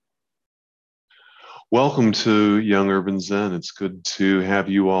Welcome to Young Urban Zen. It's good to have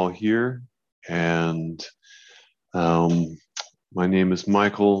you all here. And um, my name is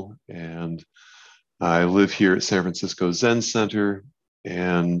Michael, and I live here at San Francisco Zen Center.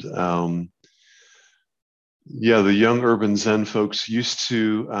 And yeah, the Young Urban Zen folks used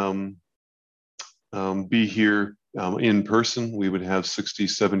to be here in person. We would have 60,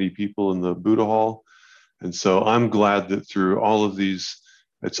 70 people in the Buddha Hall. And so I'm glad that through all of these,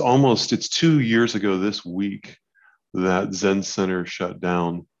 it's 2 years ago this week that Zen Center shut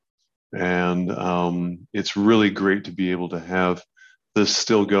down. And it's really great to be able to have this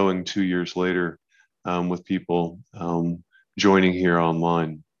still going 2 years later with people joining here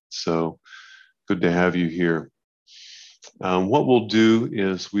online. So good to have you here. What we'll do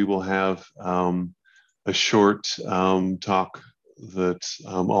is we will have a short talk that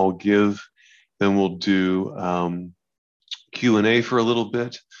I'll give. Then we'll do Q&A for a little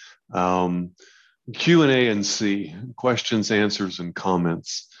bit. Um, Q&A and C, questions, answers, and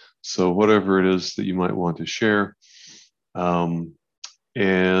comments. So whatever it is that you might want to share. Um,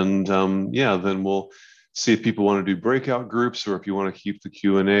 yeah, then we'll see if people want to do breakout groups or if you want to keep the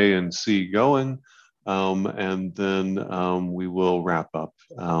Q&A and C going. And then we will wrap up.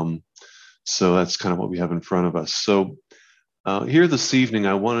 So that's kind of what we have in front of us. So here this evening,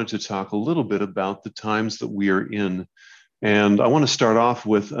 I wanted to talk a little bit about the times that we are in. And I want to start off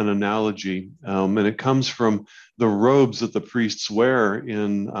with an analogy, and it comes from the robes that the priests wear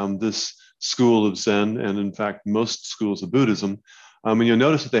in this school of Zen, and in fact, most schools of Buddhism. And you'll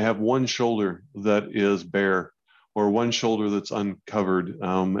notice that they have one shoulder that is bare, or one shoulder that's uncovered,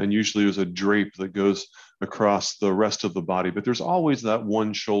 and usually there's a drape that goes across the rest of the body, but there's always that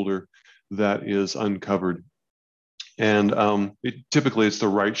one shoulder that is uncovered. And typically it's the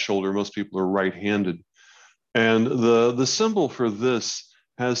right shoulder. Most people are right-handed. And the symbol for this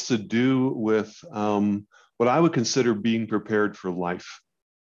has to do with what I would consider being prepared for life.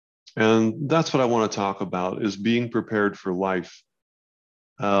 And that's what I want to talk about is being prepared for life.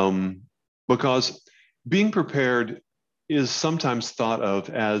 Because being prepared is sometimes thought of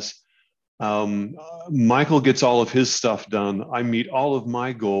as um, Michael gets all of his stuff done. I meet all of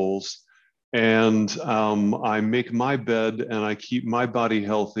my goals and I make my bed and I keep my body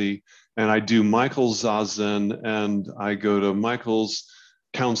healthy and I do Michael's Zazen and I go to Michael's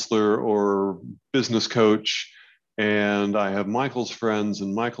counselor or business coach and I have Michael's friends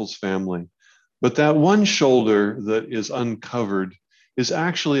and Michael's family. But that one shoulder that is uncovered is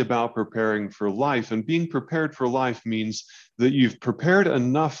actually about preparing for life. And being prepared for life means that you've prepared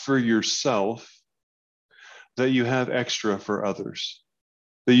enough for yourself that you have extra for others,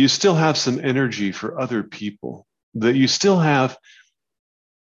 that you still have some energy for other people, that you still have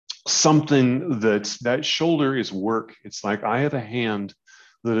something that shoulder is work. It's like I have a hand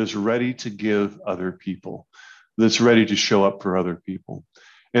that is ready to give other people, that's ready to show up for other people.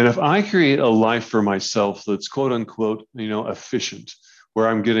 And if I create a life for myself that's quote unquote, efficient, where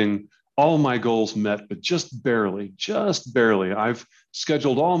I'm getting all my goals met, but just barely. I've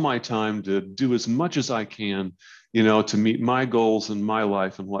scheduled all my time to do as much as I can, to meet my goals in my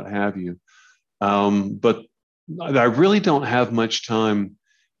life and what have you. But I really don't have much time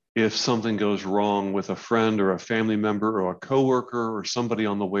if something goes wrong with a friend or a family member or a coworker or somebody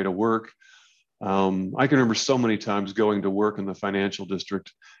on the way to work. I can remember so many times going to work in the financial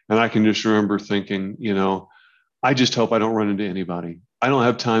district, and I can just remember thinking, I just hope I don't run into anybody. I don't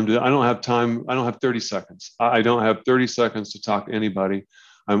have time to, I don't have time, I don't have 30 seconds. I don't have 30 seconds to talk to anybody.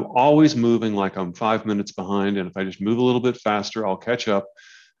 I'm always moving like I'm 5 minutes behind. And if I just move a little bit faster, I'll catch up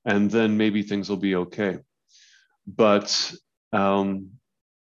and then maybe things will be okay. But um,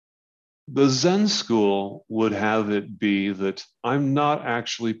 the Zen school would have it be that I'm not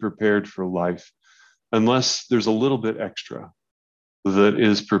actually prepared for life unless there's a little bit extra that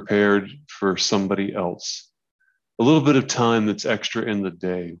is prepared for somebody else. A little bit of time that's extra in the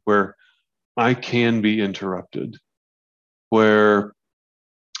day where I can be interrupted, where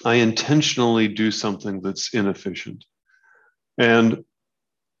I intentionally do something that's inefficient. And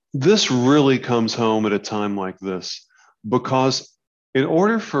this really comes home at a time like this because in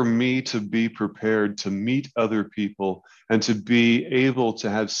order for me to be prepared to meet other people and to be able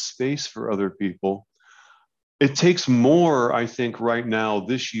to have space for other people, it takes more, I think, right now,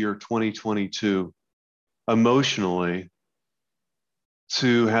 this year, 2022, emotionally,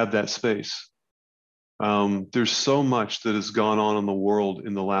 to have that space. There's so much that has gone on in the world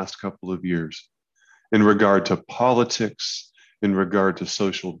in the last couple of years in regard to politics, in regard to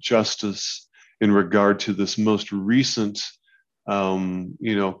social justice, in regard to this most recent,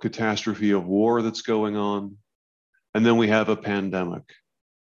 catastrophe of war that's going on. And then we have a pandemic.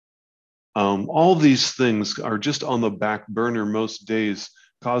 All these things are just on the back burner most days,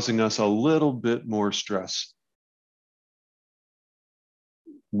 causing us a little bit more stress.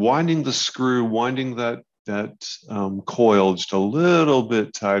 Winding the screw, winding that coil just a little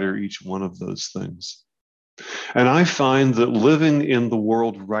bit tighter, each one of those things. And I find that living in the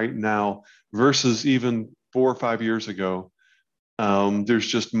world right now versus even 4 or 5 years ago, there's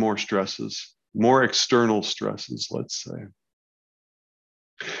just more stresses, more external stresses, let's say.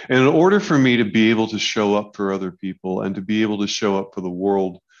 And in order for me to be able to show up for other people and to be able to show up for the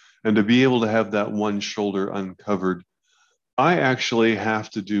world and to be able to have that one shoulder uncovered, I actually have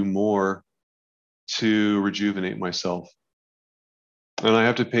to do more to rejuvenate myself. And I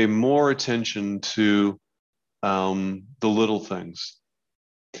have to pay more attention to the little things.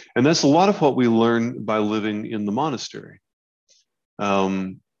 And that's a lot of what we learn by living in the monastery.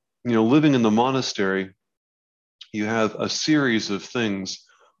 Living in the monastery, you have a series of things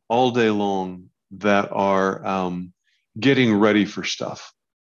all day long that are getting ready for stuff.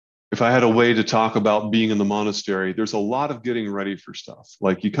 If I had a way to talk about being in the monastery, there's a lot of getting ready for stuff.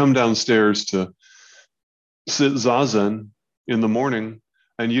 Like you come downstairs to sit zazen in the morning,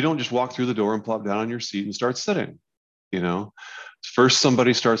 and you don't just walk through the door and plop down on your seat and start sitting. You know, first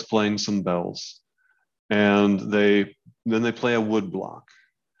somebody starts playing some bells, and then they play a wood block.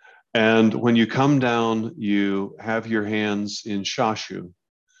 And when you come down, you have your hands in shashu,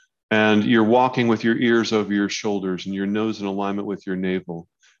 and you're walking with your ears over your shoulders and your nose in alignment with your navel.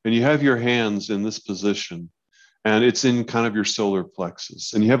 And you have your hands in this position, and it's in kind of your solar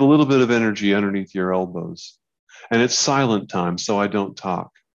plexus. And you have a little bit of energy underneath your elbows. And it's silent time, so I don't talk.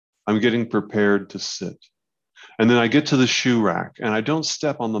 I'm getting prepared to sit. And then I get to the shoe rack, and I don't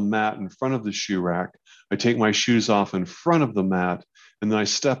step on the mat in front of the shoe rack. I take my shoes off in front of the mat, and then I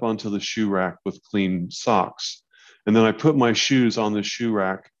step onto the shoe rack with clean socks. And then I put my shoes on the shoe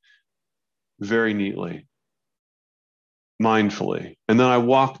rack very neatly, mindfully. And then I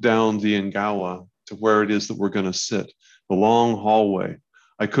walk down the Ingawa to where it is that we're going to sit, the long hallway.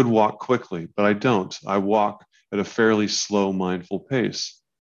 I could walk quickly, but I don't. I walk at a fairly slow, mindful pace.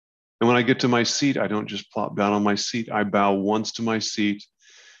 And when I get to my seat, I don't just plop down on my seat. I bow once to my seat,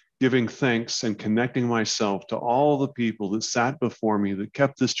 giving thanks and connecting myself to all the people that sat before me that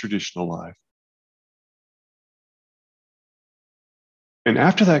kept this tradition alive. And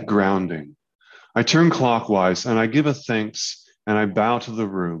after that grounding, I turn clockwise and I give a thanks and I bow to the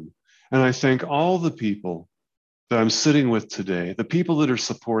room. And I thank all the people that I'm sitting with today, the people that are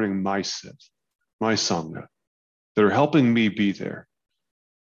supporting my sit, my Sangha, that are helping me be there.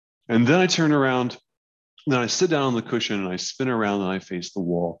 And then I turn around, then I sit down on the cushion and I spin around and I face the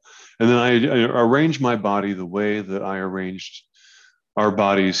wall. And then I arrange my body the way that I arranged our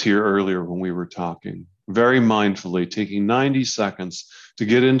bodies here earlier when we were talking, very mindfully, taking 90 seconds to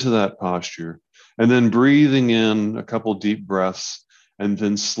get into that posture, and then breathing in a couple deep breaths, and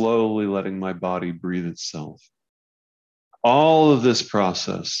then slowly letting my body breathe itself. All of this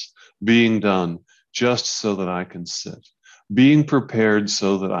process being done just so that I can sit, being prepared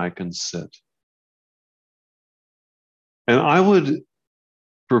so that I can sit. And I would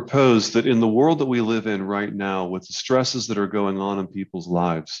propose that in the world that we live in right now, with the stresses that are going on in people's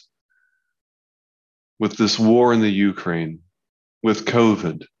lives, with this war in the Ukraine, with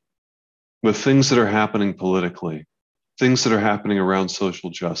COVID, with things that are happening politically, things that are happening around social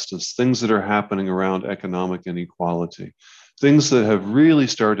justice, things that are happening around economic inequality, things that have really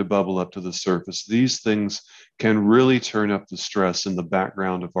started to bubble up to the surface, these things can really turn up the stress in the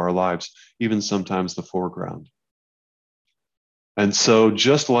background of our lives, even sometimes the foreground. And so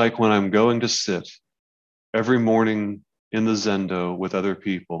just like when I'm going to sit every morning in the Zendo with other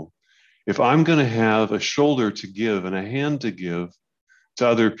people, if I'm going to have a shoulder to give and a hand to give to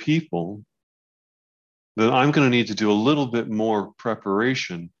other people, then I'm going to need to do a little bit more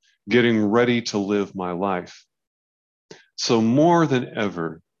preparation, getting ready to live my life. So more than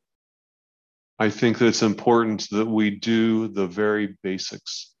ever, I think that it's important that we do the very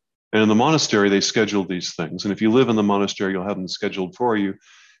basics. And in the monastery, they schedule these things. And if you live in the monastery, you'll have them scheduled for you.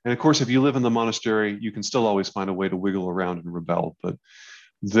 And of course, if you live in the monastery, you can still always find a way to wiggle around and rebel. But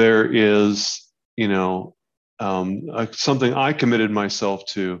there is, something I committed myself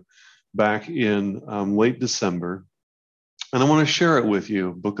to back in late December. And I want to share it with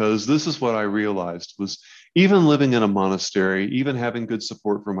you because this is what I realized was even living in a monastery, even having good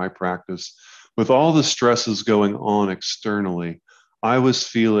support for my practice, with all the stresses going on externally, I was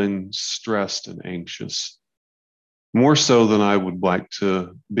feeling stressed and anxious, more so than I would like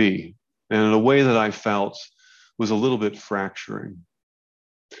to be, and in a way that I felt was a little bit fracturing.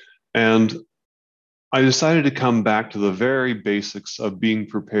 And I decided to come back to the very basics of being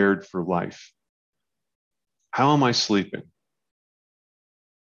prepared for life. How am I sleeping?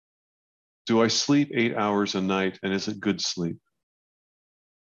 Do I sleep 8 hours a night, and is it good sleep?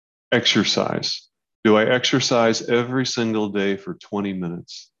 Exercise. Do I exercise every single day for 20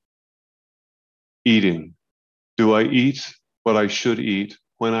 minutes? Eating. Do I eat what I should eat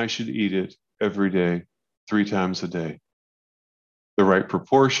when I should eat it every day, 3 times a day? The right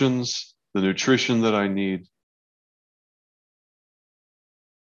proportions, the nutrition that I need.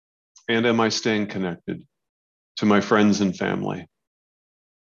 And am I staying connected to my friends and family?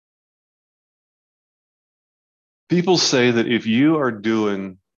 People say that if you are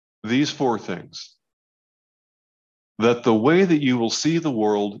doing these 4 things, that the way that you will see the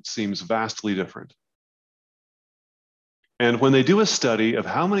world seems vastly different. And when they do a study of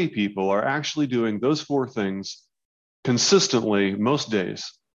how many people are actually doing those 4 things consistently most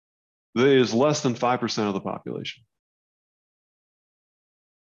days, that is less than 5% of the population.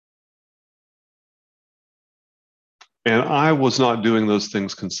 And I was not doing those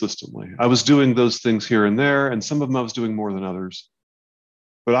things consistently. I was doing those things here and there, and some of them I was doing more than others.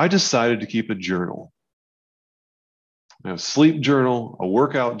 But I decided to keep a journal. I have a sleep journal, a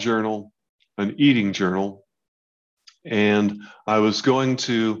workout journal, an eating journal, and I was going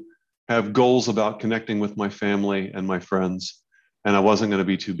to have goals about connecting with my family and my friends, and I wasn't going to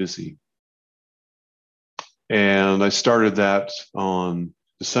be too busy. And I started that on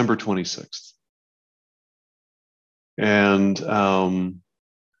December 26th. And,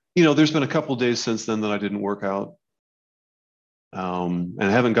 there's been a couple of days since then that I didn't work out, and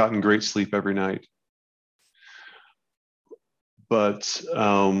haven't gotten great sleep every night. But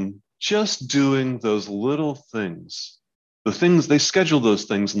just doing those little things, the things they schedule those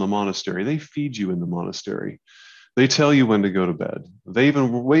things in the monastery, they feed you in the monastery. They tell you when to go to bed. They even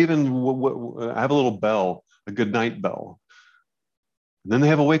have a little bell, a good night bell. And then they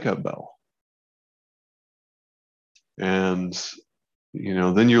have a wake up bell. And,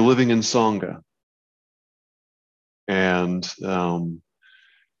 then you're living in Sangha. And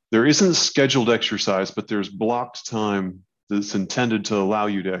there isn't scheduled exercise, but there's blocked time that's intended to allow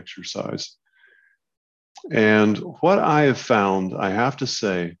you to exercise. And what I have found, I have to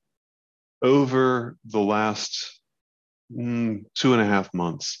say, over the last 2.5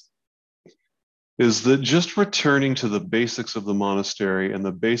 months, is that just returning to the basics of the monastery and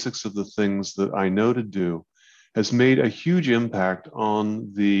the basics of the things that I know to do has made a huge impact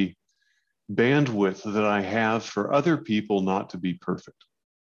on the bandwidth that I have for other people not to be perfect,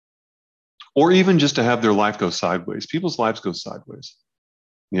 or even just to have their life go sideways. People's lives go sideways,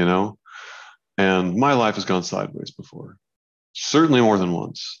 you know, and my life has gone sideways before, certainly more than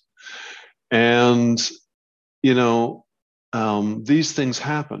once. And, these things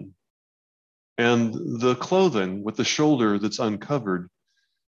happen. And the clothing with the shoulder that's uncovered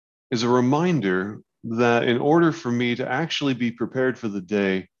is a reminder that in order for me to actually be prepared for the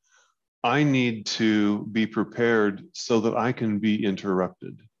day, I need to be prepared so that I can be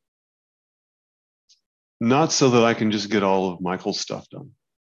interrupted, not so that I can just get all of Michael's stuff done.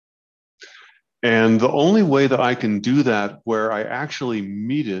 And the only way that I can do that, where I actually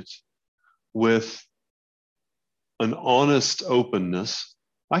meet it with an honest openness,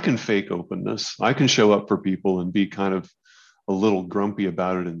 I can fake openness. I can show up for people and be kind of a little grumpy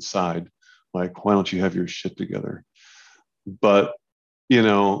about it inside. Like, why don't you have your shit together? But,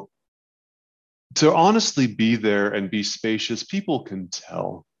 to honestly be there and be spacious, people can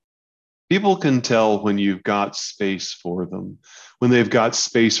tell. People can tell when you've got space for them, when they've got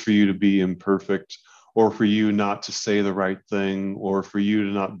space for you to be imperfect, or for you not to say the right thing, or for you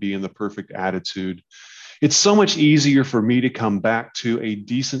to not be in the perfect attitude. It's so much easier for me to come back to a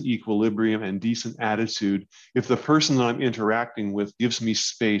decent equilibrium and decent attitude if the person that I'm interacting with gives me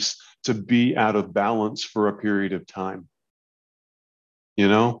space to be out of balance for a period of time.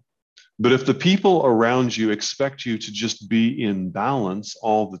 But if the people around you expect you to just be in balance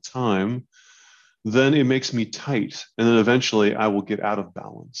all the time, then it makes me tight. And then eventually I will get out of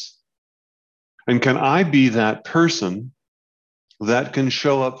balance. And can I be that person that can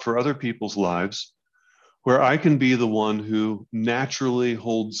show up for other people's lives, where I can be the one who naturally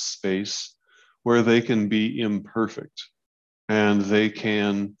holds space, where they can be imperfect and they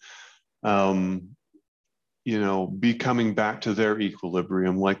can, be coming back to their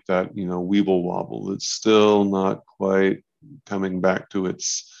equilibrium, like that, weeble wobble that's still not quite coming back to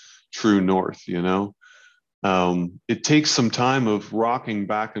its true north. It takes some time of rocking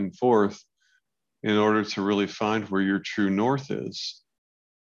back and forth in order to really find where your true north is.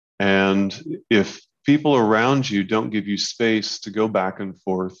 And if people around you don't give you space to go back and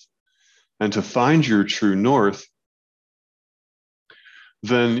forth, and to find your true north,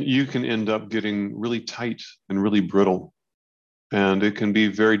 then you can end up getting really tight and really brittle. And it can be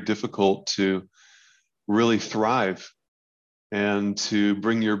very difficult to really thrive and to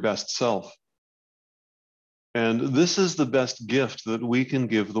bring your best self. And this is the best gift that we can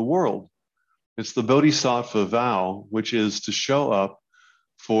give the world. It's the Bodhisattva vow, which is to show up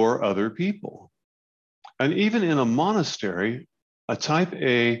for other people. And even in a monastery, a type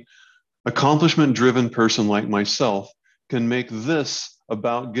A, accomplishment driven person like myself can make this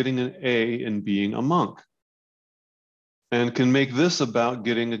about getting an A and being a monk, and can make this about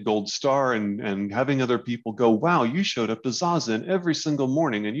getting a gold star and having other people go, wow, you showed up to Zazen every single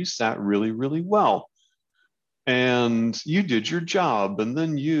morning and you sat really, really well. And you did your job. And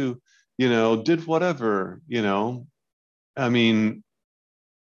then you did whatever. I mean,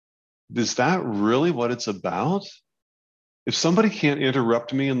 is that really what it's about? If somebody can't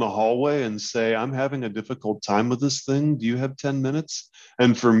interrupt me in the hallway and say, I'm having a difficult time with this thing, do you have 10 minutes?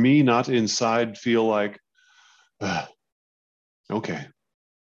 And for me, not inside feel like, okay.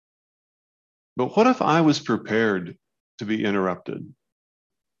 But what if I was prepared to be interrupted?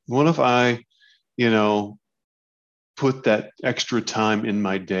 What if I, you know, put that extra time in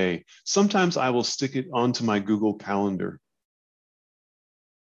my day? Sometimes I will stick it onto my Google Calendar,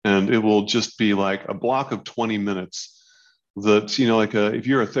 and it will just be like a block of 20 minutes that, if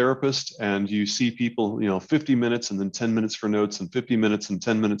you're a therapist and you see people, 50 minutes and then 10 minutes for notes and 50 minutes and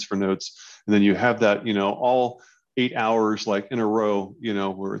 10 minutes for notes. And then you have that, all 8 hours like in a row,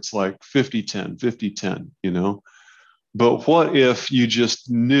 where it's like 50, 10, 50, 10, But what if you just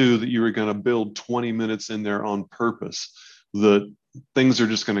knew that you were going to build 20 minutes in there on purpose, that things are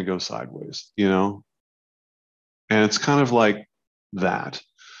just going to go sideways, And it's kind of like that,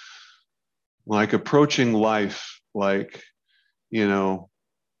 like approaching life like,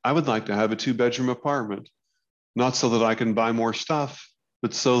 I would like to have a 2-bedroom apartment, not so that I can buy more stuff,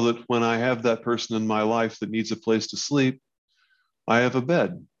 but so that when I have that person in my life that needs a place to sleep, I have a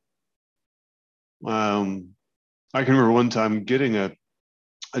bed. I can remember one time getting a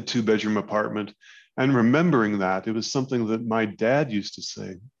 2-bedroom apartment and remembering that it was something that my dad used to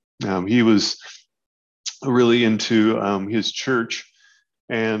say. He was really into his church,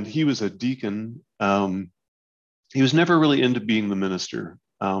 and he was a deacon. He was never really into being the minister,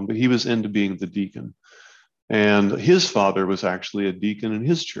 but he was into being the deacon. And his father was actually a deacon in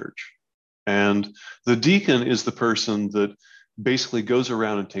his church. And the deacon is the person that basically goes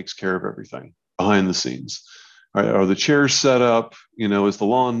around and takes care of everything behind the scenes. Are the chairs set up? Is the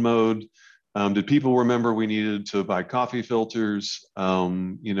lawn mowed? Did people remember we needed to buy coffee filters?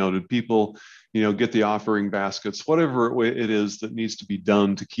 Did people, get the offering baskets? Whatever it is that needs to be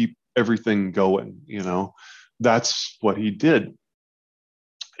done to keep everything going, that's what he did.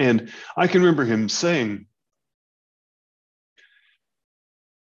 And I can remember him saying,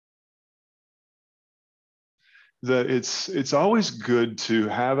 that it's always good to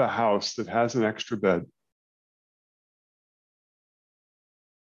have a house that has an extra bed.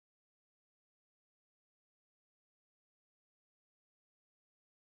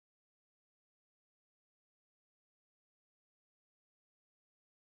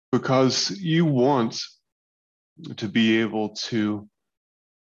 Because you want to be able to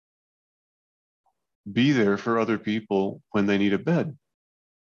be there for other people when they need a bed.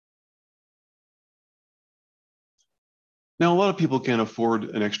 Now, a lot of people can't afford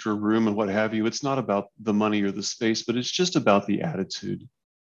an extra room and what have you. It's not about the money or the space, but it's just about the attitude,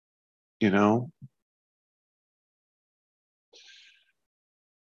 you know?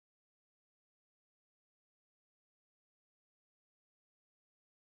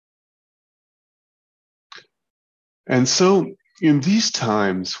 And so, in these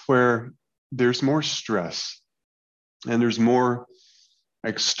times where there's more stress and there's more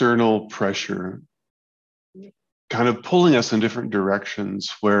external pressure kind of pulling us in different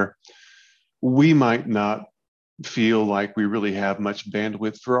directions where we might not feel like we really have much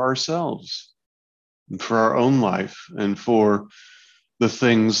bandwidth for ourselves, for our own life, and for the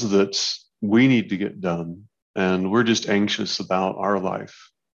things that we need to get done. And we're just anxious about our life.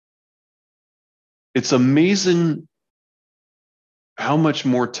 It's amazing how much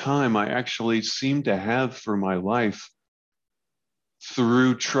more time I actually seem to have for my life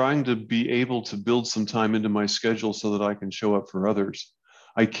through trying to be able to build some time into my schedule so that I can show up for others.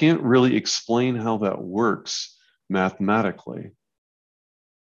 I can't really explain how that works mathematically,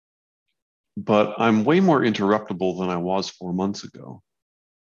 but I'm way more interruptible than I was 4 months ago.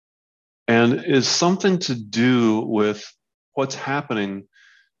 And is something to do with what's happening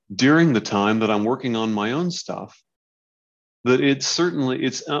during the time that I'm working on my own stuff that it's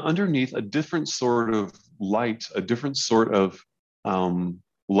underneath a different sort of light, a different sort of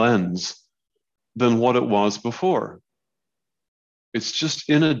lens than what it was before. It's just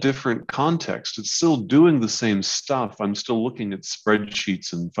in a different context. It's still doing the same stuff. I'm still looking at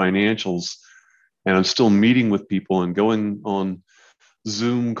spreadsheets and financials, and I'm still meeting with people and going on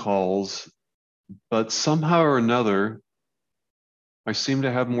Zoom calls. But somehow or another, I seem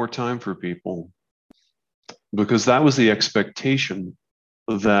to have more time for people because that was the expectation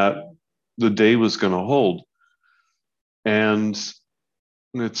that the day was going to hold. And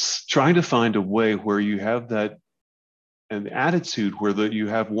it's trying to find a way where you have that an attitude where you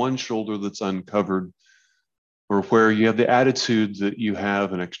have one shoulder that's uncovered, or where you have the attitude that you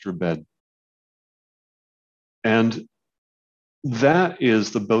have an extra bed. And that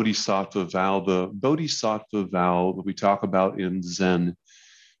is the Bodhisattva vow. The Bodhisattva vow that we talk about in Zen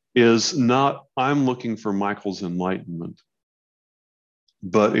is not, I'm looking for Michael's enlightenment,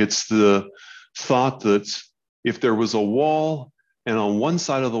 but it's the thought that if there was a wall, and on one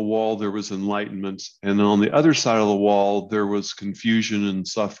side of the wall there was enlightenment, and on the other side of the wall there was confusion and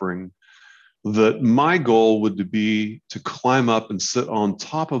suffering, that my goal would be to climb up and sit on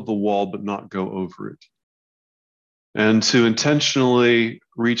top of the wall but not go over it, and to intentionally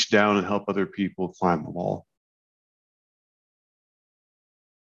reach down and help other people climb the wall.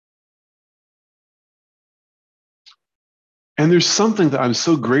 And there's something that I'm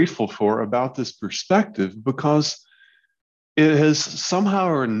so grateful for about this perspective, because it has somehow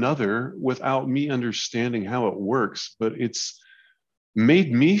or another, without me understanding how it works, but it's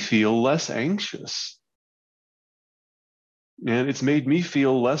made me feel less anxious. And it's made me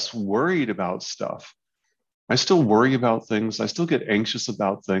feel less worried about stuff. I still worry about things, I still get anxious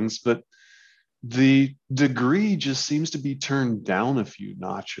about things, but the degree just seems to be turned down a few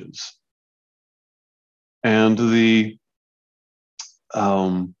notches. And the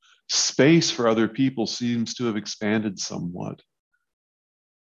space for other people seems to have expanded somewhat.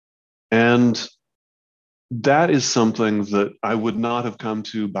 And that is something that I would not have come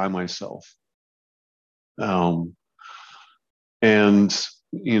to by myself. And,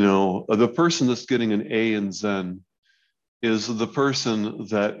 the person that's getting an A in Zen is the person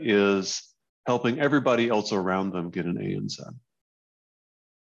that is helping everybody else around them get an A in Zen.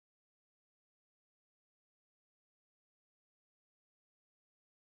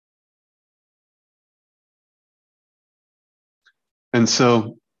 And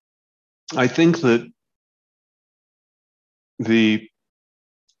so I think that the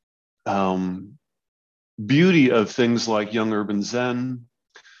beauty of things like Young Urban Zen,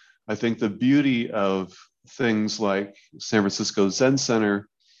 I think the beauty of things like San Francisco Zen Center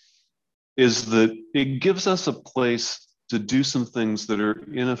is that it gives us a place to do some things that are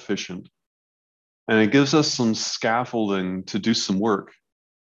inefficient. And it gives us some scaffolding to do some work,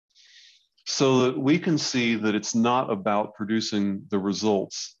 so that we can see that it's not about producing the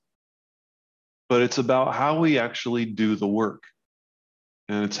results, but it's about how we actually do the work.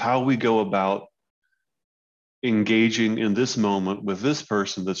 And it's how we go about engaging in this moment with this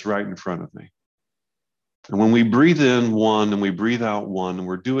person that's right in front of me. And when we breathe in one and we breathe out one, and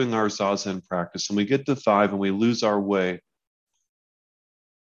we're doing our Zazen practice, and we get to 5 and we lose our way,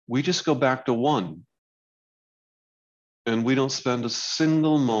 we just go back to 1. And we don't spend a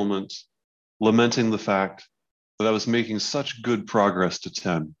single moment lamenting the fact that I was making such good progress to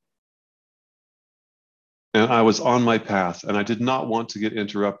 10. And I was on my path, and I did not want to get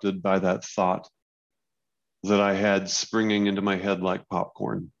interrupted by that thought that I had springing into my head like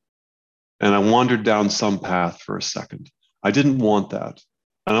popcorn. And I wandered down some path for a second. I didn't want that.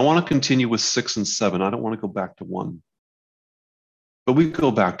 And I want to continue with 6 and 7. I don't want to go back to 1. But we go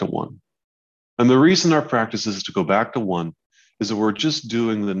back to 1. And the reason our practice is to go back to 1 is that we're just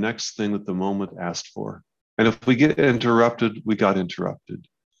doing the next thing that the moment asked for. And if we get interrupted, we got interrupted.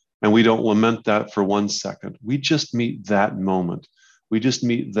 And we don't lament that for 1 second. We just meet that moment. We just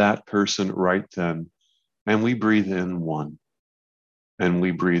meet that person right then. And we breathe in 1. And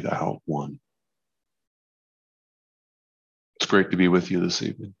we breathe out 1. It's great to be with you this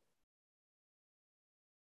evening.